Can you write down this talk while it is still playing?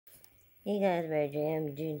Hey guys, Mary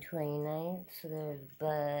Jam, June 29th. So there's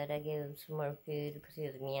Bud. I gave him some more food because he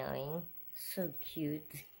was meowing. So cute.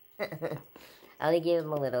 I only gave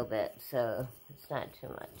him a little bit, so it's not too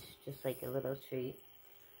much. Just like a little treat.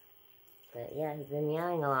 But yeah, he's been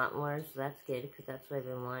meowing a lot more, so that's good because that's what I've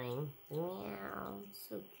been wanting. Meow.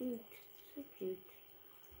 So cute. So cute.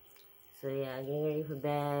 So yeah, I'm getting ready for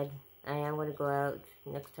bed. I am going to go out.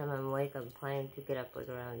 Next time I'm awake, I'm planning to get up like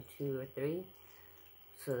around 2 or 3.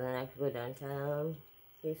 So then I have to go downtown,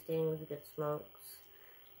 Hastings, get smokes.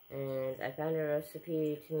 And I found a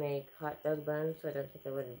recipe to make hot dog buns, so I don't think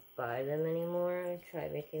I would buy them anymore. I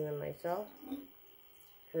tried making them myself.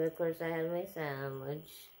 Because of course I had my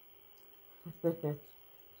sandwich.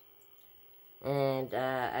 And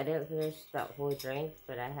I didn't finish that whole drink,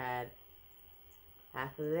 but I had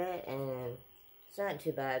half of it, and it's not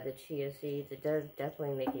too bad, the chia seeds. It does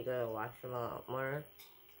definitely make you go to wash them a lot more.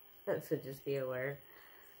 So just be aware.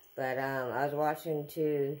 But I was watching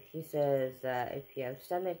too, he says that if you have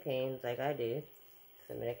stomach pains like I do,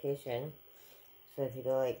 some medication, so if you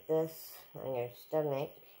go like this on your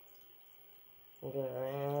stomach, and go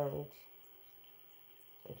around,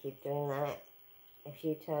 and keep doing that a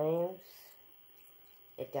few times,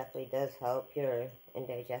 it definitely does help your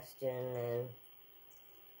indigestion and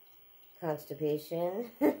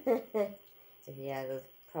constipation, if you have those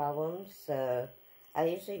problems. So I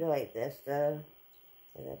usually go like this though.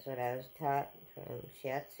 And that's what I was taught from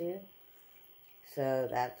shiatsu. So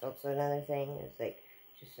that's also another thing, is like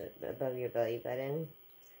just above your belly button.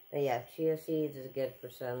 But yeah, chia seeds is good for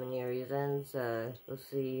so many reasons. We'll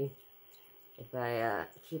see if I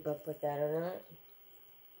keep up with that or not.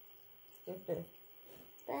 Bud,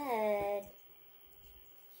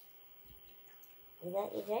 you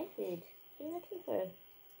got your dry food. What are you looking for?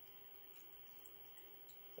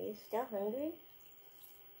 Are you still hungry?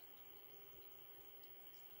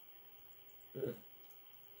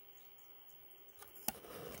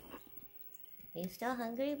 Are you still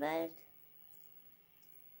hungry, bud?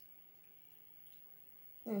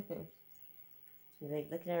 He's like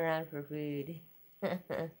looking around for food. Huh?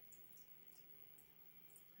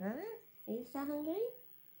 Are you still hungry?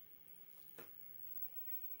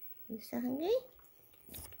 You still hungry?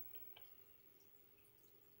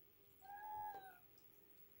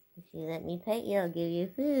 If you let me pet you, I'll give you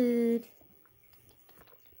food.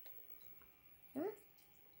 Huh?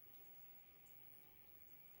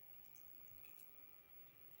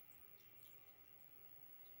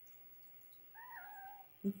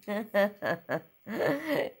 You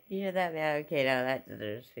hear that meow? Okay, now that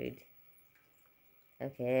deserves food.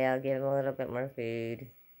 Okay, I'll give him a little bit more food.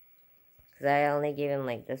 Because I only gave him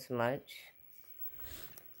like this much.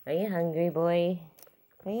 Are you hungry, boy?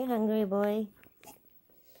 Are you hungry, boy?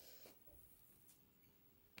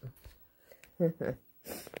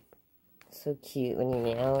 So cute when he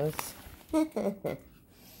meows.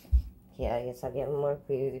 Yeah, I guess I'll give him more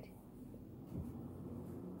food.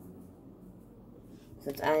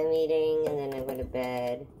 Since I'm eating, and then I go to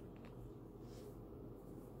bed.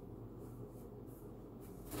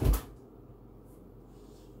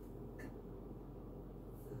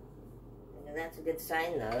 And that's a good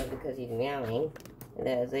sign though, because he's meowing. And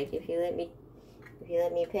I was like, if you let me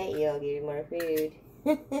pet you, I'll give you more food.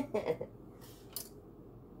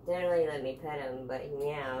 Generally let me pet him, but he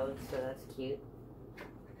meowed, so that's cute.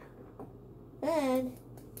 Bud.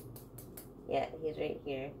 Yeah, he's right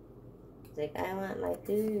here. He's like, I want my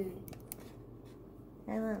food.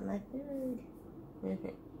 I want my food.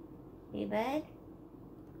 Hey, bud?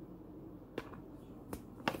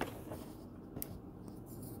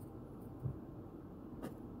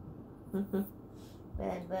 Bud,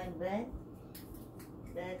 bud, bud.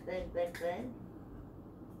 Bud, bud, bud, bud.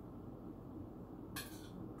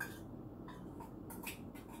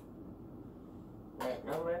 But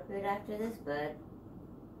no more food after this, bud.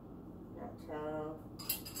 Not till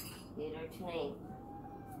later tonight.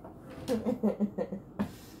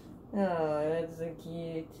 Oh, that's so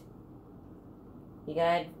cute. You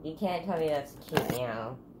can't tell me that's cute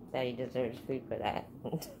meow. That he deserves food for that.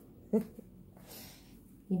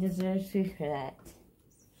 He deserves food for that.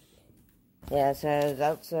 Yeah, so I was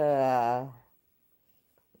also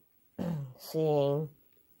seeing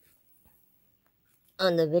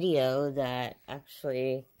on the video that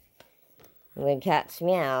actually when cats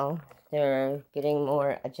meow, they're getting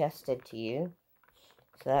more adjusted to you.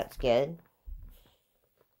 So that's good.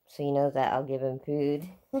 So you know that I'll give him food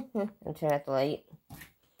and turn out the light.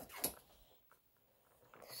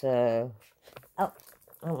 So, oh,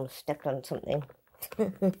 I almost stepped on something.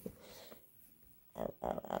 Oh,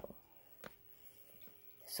 oh, oh.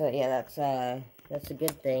 So yeah, that's a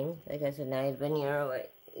good thing. Like I said, now he's been here,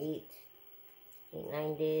 what, 8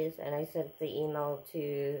 9 days, and I sent the email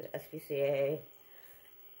to SPCA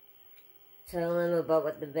telling him about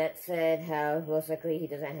what the vet said, how most likely he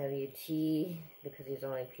doesn't have UT because he's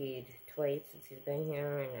only peed twice since he's been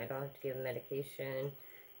here, and I don't have to give him medication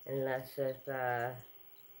unless if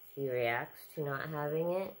he reacts to not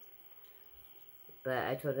having it. But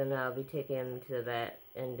I told him that I'll be taking him to the vet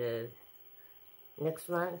end of next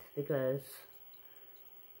month because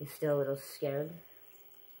he's still a little scared.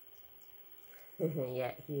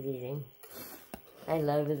 Yeah, he's eating. I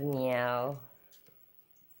love his meow.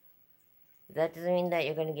 That doesn't mean that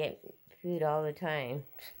you're going to get food all the time.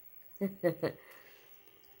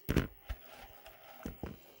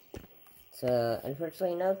 So,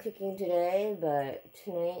 unfortunately, no cooking today, but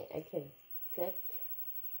tonight I could cook.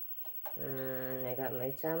 And I got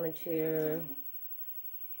my sandwich here.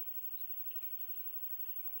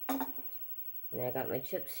 And I got my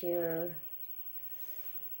chips here.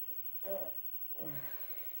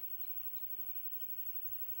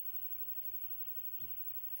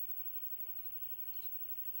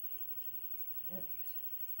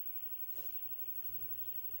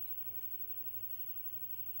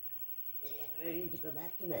 Ready to go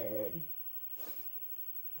back to bed.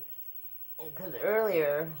 Because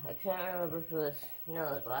earlier, I can't remember if it was, no,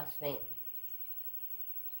 it was last night.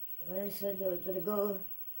 When I said I was going to go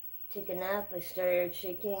take a nap, I started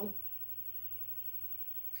shaking.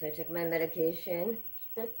 So I took my medication.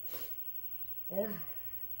 Yeah.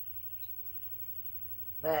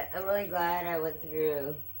 But I'm really glad I went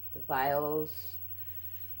through the files.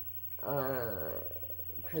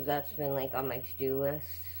 Because that's been like on my to-do list.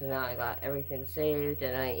 So now I got everything saved,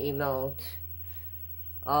 and I emailed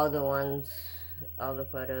all the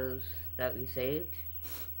photos that we saved.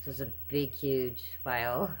 So it's a big, huge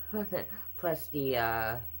file. Plus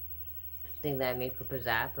the thing that I made for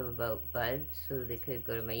Pizzap about buds, so they could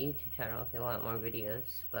go to my YouTube channel if they want more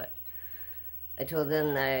videos. But I told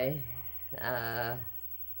them that I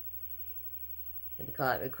what do you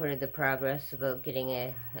call it, recorded the progress about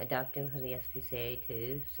getting adopting from the SPCA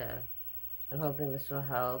too, so I'm hoping this will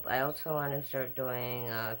help. I also want to start doing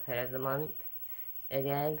Pet of the Month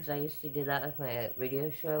again, because I used to do that with my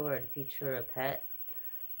radio show where I'd feature a pet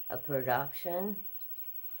up for adoption.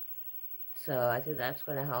 So I think that's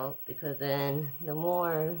going to help, because then the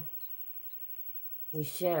more you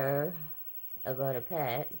share about a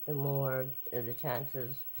pet, the more the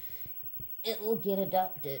chances it will get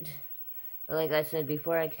adopted. Like I said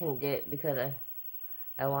before, I couldn't do it because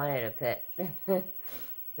I wanted a pet. But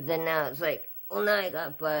then now it's like, well, now I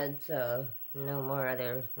got Bud, so no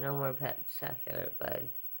more pets after Bud.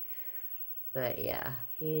 But yeah,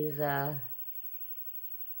 he's, no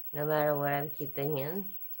matter what, I'm keeping him.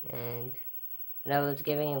 And when I was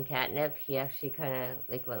giving him catnip, he actually kind of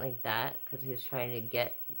like went like that because he was trying to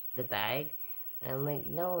get the bag. And I'm like,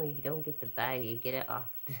 no, you don't get the bag, you get it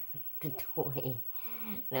off the toy.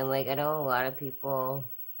 And I'm like, I know a lot of people,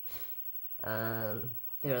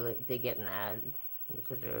 they get mad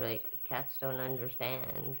because they're like, cats don't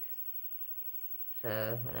understand.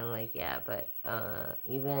 So, and I'm like, yeah, but,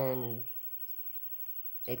 even,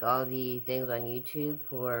 like, all the things on YouTube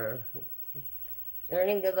for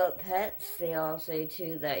learning about pets, they all say,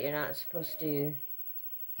 too, that you're not supposed to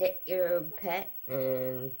hit your pet,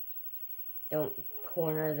 and don't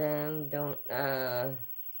corner them, don't,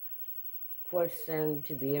 force them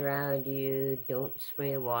to be around you, don't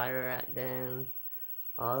spray water at them,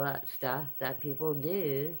 all that stuff that people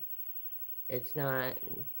do. It's not,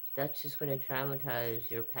 that's just going to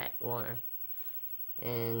traumatize your pet more.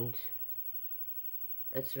 And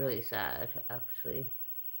it's really sad, actually.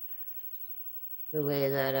 The way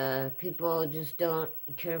that people just don't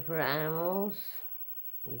care for animals.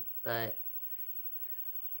 But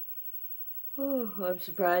I'm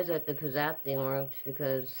surprised that the Pizzap thing worked,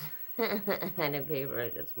 because I didn't pay for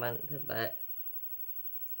it this month, but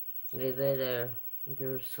maybe they're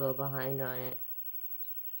so behind on it.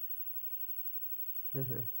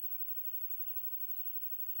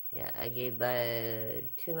 Yeah, I gave Bud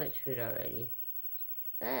too much food already.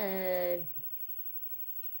 Bud!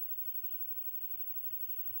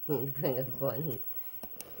 He's putting a button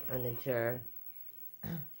on the chair.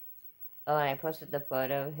 Oh, and I posted the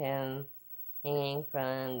photo of him hanging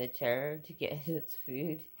from the chair to get his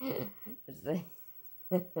food. It's like,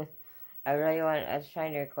 I was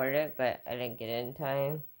trying to record it, but I didn't get it in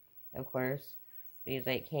time, of course. But he's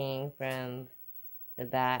like hanging from the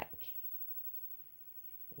back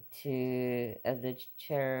of the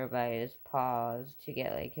chair by his paws to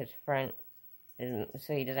get like his front,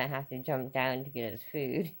 so he doesn't have to jump down to get his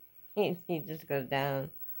food. He just goes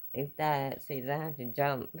down like that, so he doesn't have to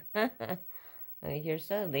jump. I mean, you're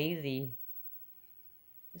so lazy.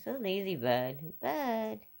 You're so lazy, bud.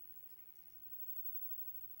 Bud.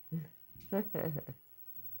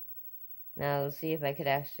 Now we'll see if I could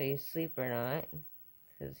actually sleep or not,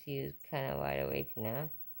 because he's kind of wide awake now.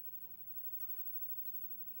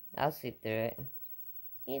 I'll sleep through it.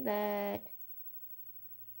 Hey, bud.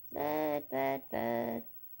 Bud, bud, bud.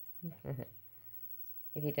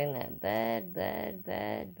 I keep doing that. Bud, bud,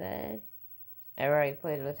 bud, bud. I already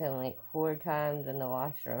played with him like 4 times in the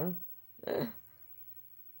washroom.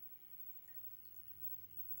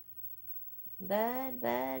 Bud,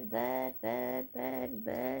 bud, bud, bud, bud,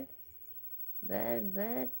 bud. Bud,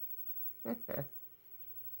 bud.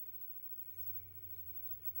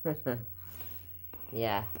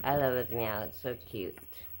 Yeah, I love his meow. It's so cute.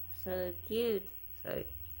 So cute. So,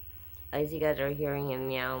 as you guys are hearing him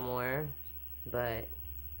meow more. But,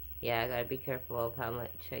 yeah, I gotta be careful of how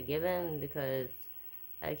much I give him because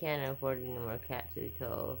I can't afford any more cat food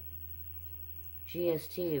till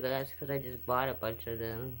GST. But that's because I just bought a bunch of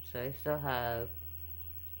them. So I still have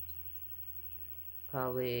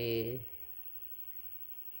probably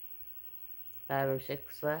 5 or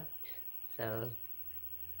 6 left. So,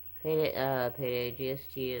 payday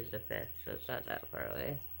GST is the 5th, so it's not that far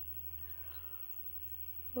away.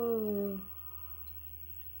 Oh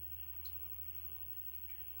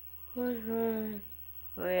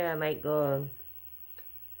yeah, I might go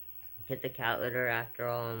get the cat litter after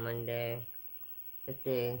all on Monday. If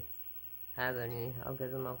they have any, I'll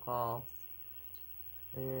give them a call.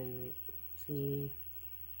 And then see.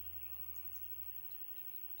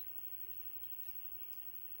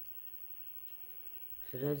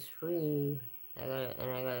 Cause it's free. I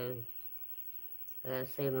gotta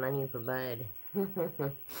save money for Bud.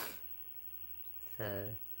 So.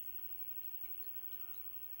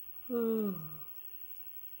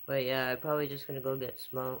 But yeah, I'm probably just gonna go get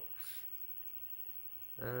smokes.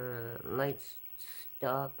 Might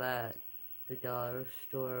stop at the dollar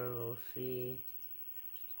store. We'll see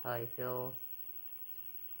how I feel.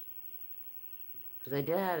 Cause I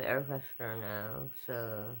do have air freshener now,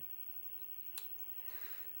 so.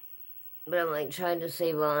 But I'm like trying to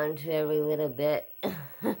save on to every little bit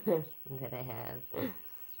that I have.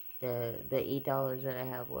 The $8 that I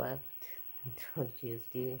have left until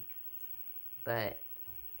Tuesday. But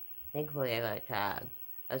thankfully I got a tab.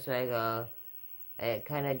 That's why I go. I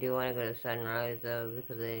kind of do want to go to Sunrise though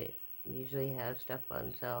because they usually have stuff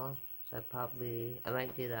on sale. So I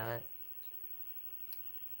might do that.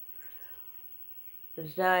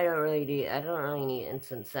 Because now I don't really need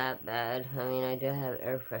incense that bad. I mean, I do have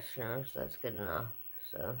air freshener, so that's good enough.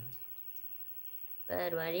 So,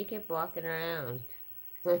 Bud, why do you keep walking around?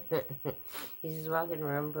 He's just walking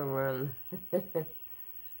room from room.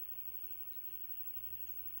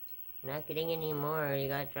 Not getting any more. You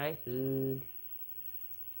got dry food.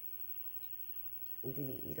 Did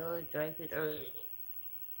you eat all the dry food already?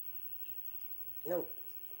 Nope.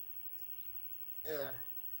 Ugh.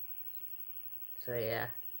 So yeah.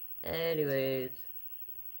 Anyways.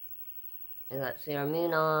 I got Sailor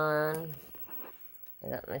Moon on. I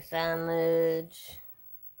got my sandwich.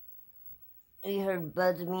 We heard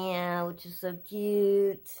Bud's meow, which is so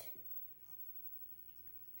cute.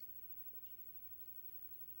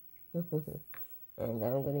 And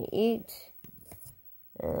I'm gonna eat.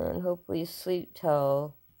 And hopefully sleep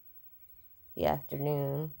till the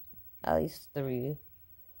afternoon. At least 3.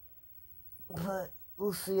 But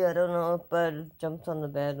we'll see. I don't know if Bud jumps on the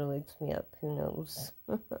bed and wakes me up. Who knows?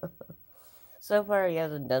 So far, he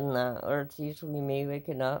hasn't done that. Or it's usually me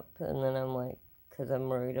waking up. And then I'm like, because I'm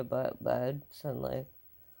worried about Bud. So I'm like,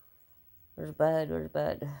 where's Bud? Where's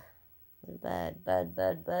Bud? Where's Bud? Bud,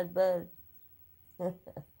 Bud, Bud, Bud.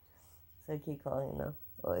 So I keep calling him now.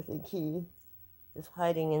 Oh, I think he is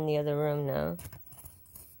hiding in the other room now.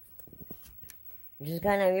 Which is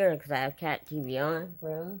kind of weird because I have cat TV on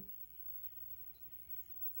for him.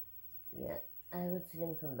 Yeah, I haven't seen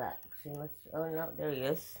him come back. So he must. Oh no, there he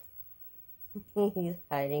is. He's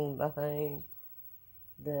hiding behind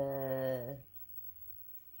the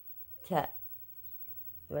cat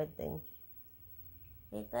red thing.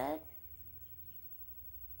 Hey, Bud.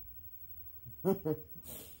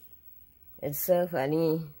 It's so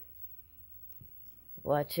funny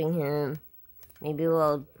watching him. Maybe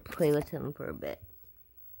we'll play with him for a bit.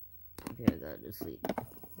 Here, go to sleep.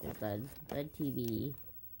 There's Bud. Bud TV.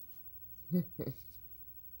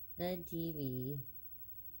 Bud TV.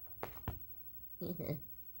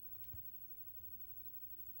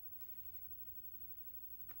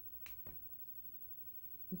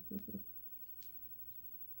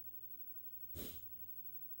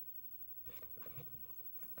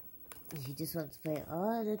 He just wants to play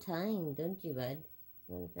all the time, don't you, Bud?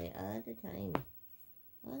 You want to play all the time.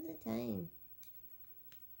 All the time.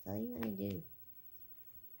 That's all you want to do.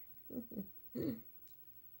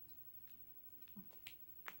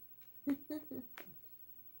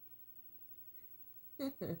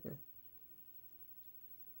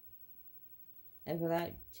 I forgot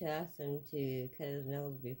to ask him to cut his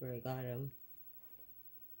nails before I got him.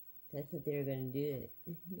 That's what they were going to do it.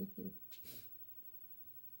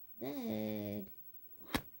 Bud.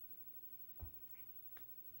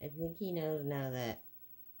 I think he knows now that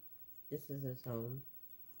this is his home.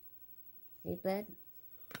 Hey, bud.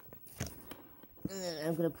 And then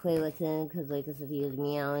I'm going to play with him because, like I said, he was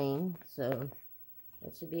meowing. So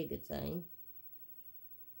that should be a good sign.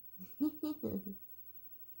 He's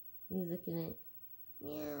looking at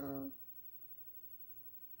meow.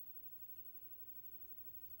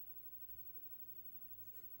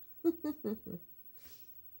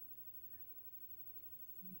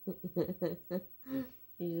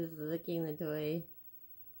 He's just licking the toy.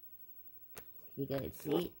 You got it,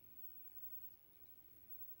 see?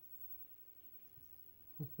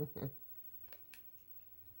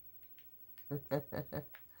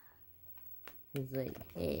 He's like,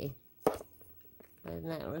 hey, why is it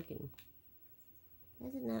not working? Why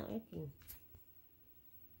is it not working?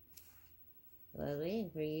 Well, I was waiting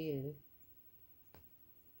for you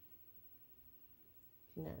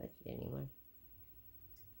to not lick it anymore.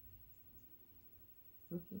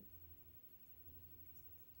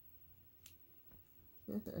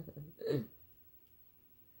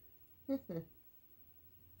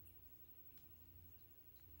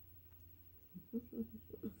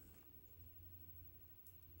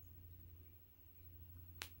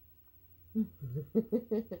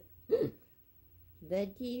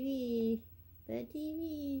 Bad TV. Bad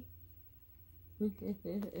TV.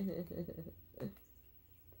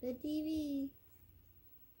 Bad TV.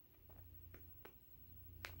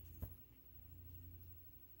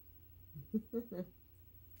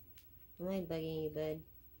 Am I bugging you, bud?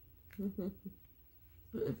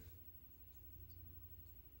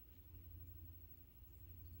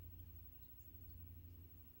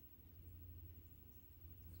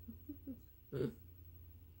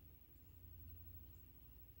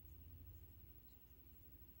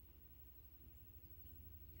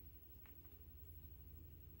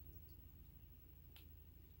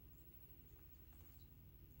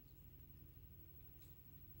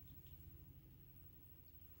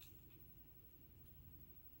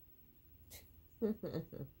 I'm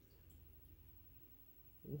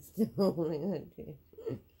still holding on to it.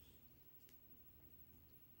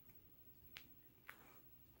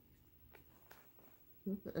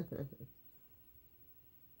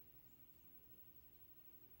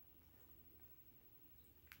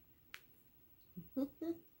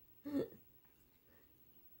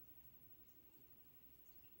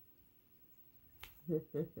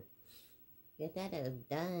 Get that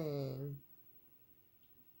done.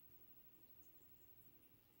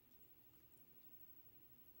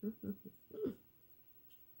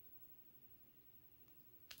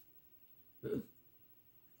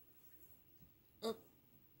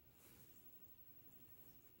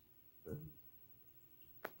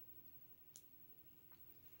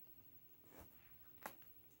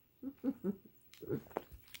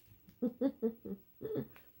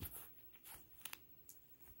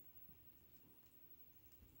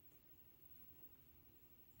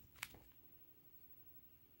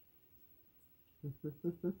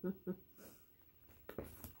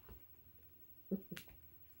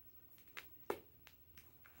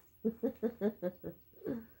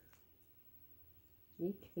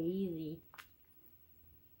 You crazy.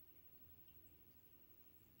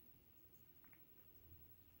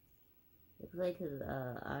 Looks like his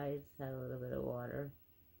eyes have a little bit of water.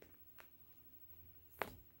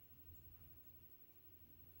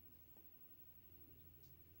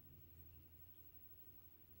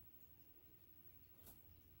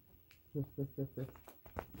 Okay,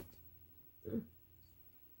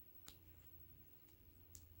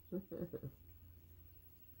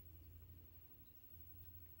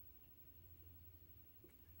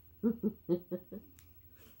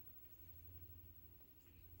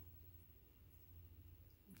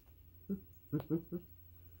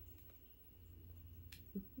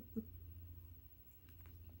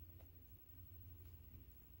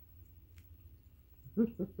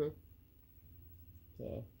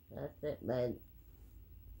 that's it, bud.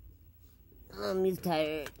 He's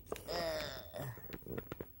tired.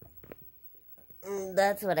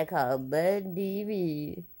 That's what I call Bud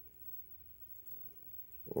TV.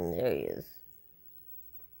 There he is.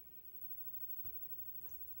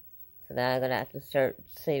 So now I'm gonna have to start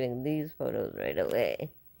saving these photos right away.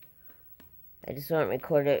 I just won't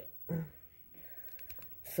record it.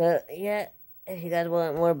 So, yeah, if you guys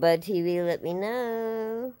want more Bud TV, let me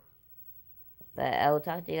know. But I will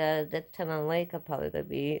talk to you guys next time I'm awake. I'm probably going to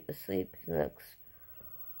be asleep for the next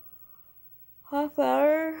half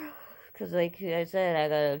hour. Because like I said, I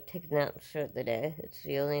got to take naps throughout the day. It's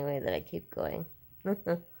the only way that I keep going.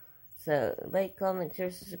 So, like, comment,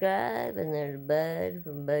 share, subscribe. And there's Bud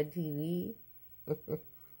from Bud TV.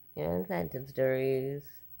 Phantom Stories.